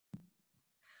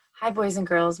Hi, boys and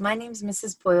girls. My name is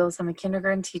Mrs. Boyles. I'm a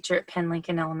kindergarten teacher at Penn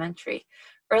Lincoln Elementary.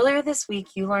 Earlier this week,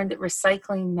 you learned that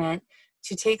recycling meant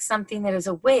to take something that is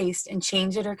a waste and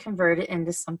change it or convert it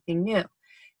into something new.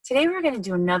 Today, we're going to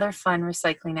do another fun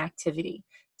recycling activity.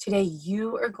 Today,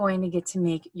 you are going to get to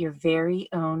make your very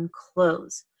own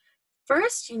clothes.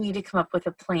 First, you need to come up with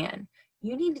a plan.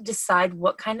 You need to decide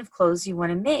what kind of clothes you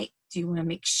want to make. Do you want to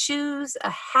make shoes,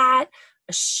 a hat,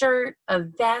 a shirt, a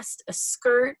vest, a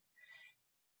skirt?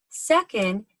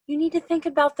 Second, you need to think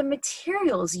about the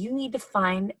materials you need to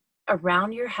find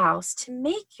around your house to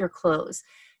make your clothes.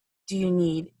 Do you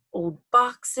need old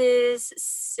boxes,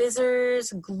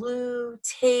 scissors, glue,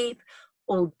 tape,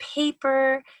 old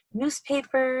paper,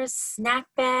 newspapers, snack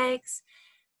bags?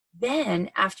 Then,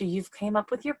 after you've came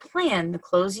up with your plan, the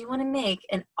clothes you want to make,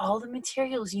 and all the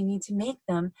materials you need to make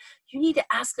them, you need to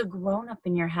ask a grown-up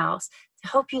in your house to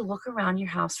help you look around your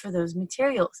house for those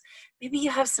materials. Maybe you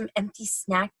have some empty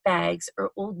snack bags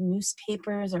or old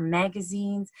newspapers or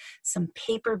magazines, some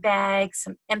paper bags,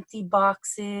 some empty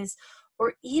boxes,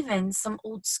 or even some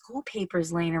old school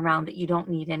papers laying around that you don't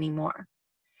need anymore.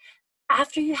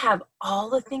 After you have all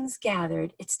the things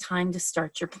gathered, it's time to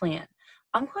start your plan.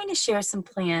 I'm going to share some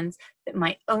plans that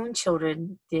my own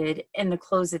children did and the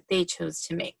clothes that they chose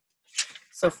to make.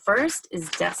 So first is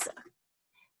Dessa.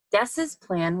 Dessa's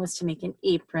plan was to make an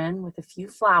apron with a few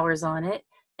flowers on it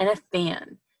and a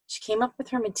fan. She came up with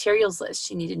her materials list.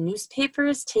 She needed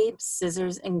newspapers, tape,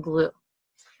 scissors, and glue.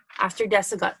 After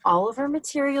Dessa got all of her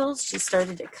materials, she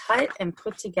started to cut and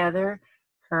put together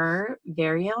her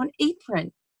very own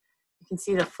apron. You can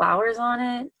see the flowers on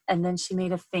it, and then she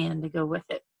made a fan to go with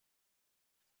it.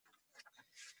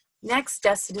 Next,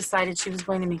 Dessa decided she was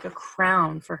going to make a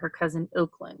crown for her cousin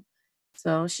Oakland.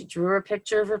 So she drew her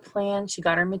picture of her plan. She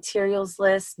got her materials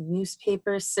list,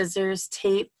 newspaper, scissors,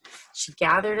 tape. She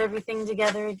gathered everything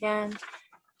together again,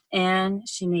 and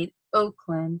she made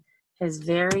Oakland his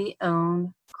very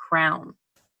own crown.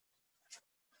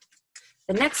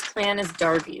 The next plan is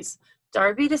Darby's.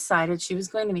 Darby decided she was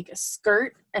going to make a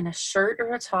skirt and a shirt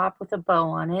or a top with a bow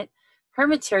on it. Her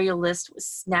material list was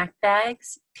snack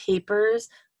bags, papers,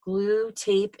 glue,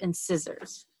 tape, and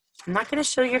scissors. I'm not going to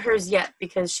show you hers yet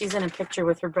because she's in a picture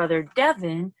with her brother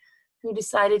Devin, who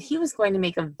decided he was going to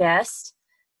make a vest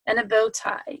and a bow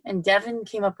tie. And Devin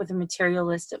came up with a material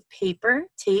list of paper,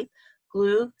 tape,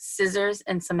 glue, scissors,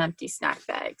 and some empty snack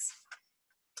bags.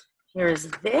 Here's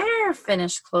their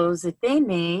finished clothes that they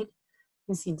made. You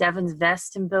can see Devin's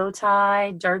vest and bow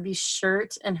tie, Darby's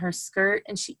shirt and her skirt,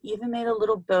 and she even made a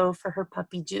little bow for her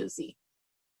puppy Josie.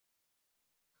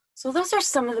 So those are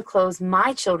some of the clothes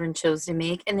my children chose to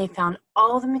make, and they found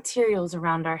all the materials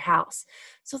around our house.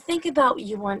 So think about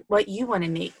what you want to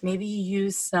make. Maybe you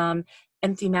use some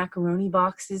empty macaroni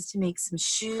boxes to make some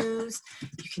shoes.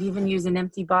 You could even use an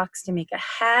empty box to make a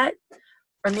hat.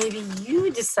 Or maybe you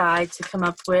decide to come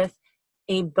up with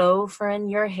a bow for in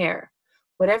your hair.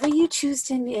 Whatever you choose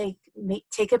to make,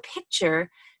 take a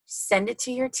picture, send it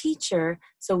to your teacher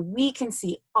so we can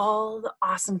see all the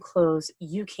awesome clothes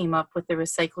you came up with the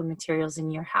recycled materials in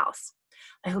your house.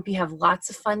 I hope you have lots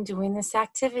of fun doing this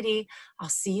activity. I'll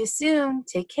see you soon.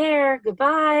 Take care.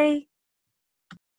 Goodbye.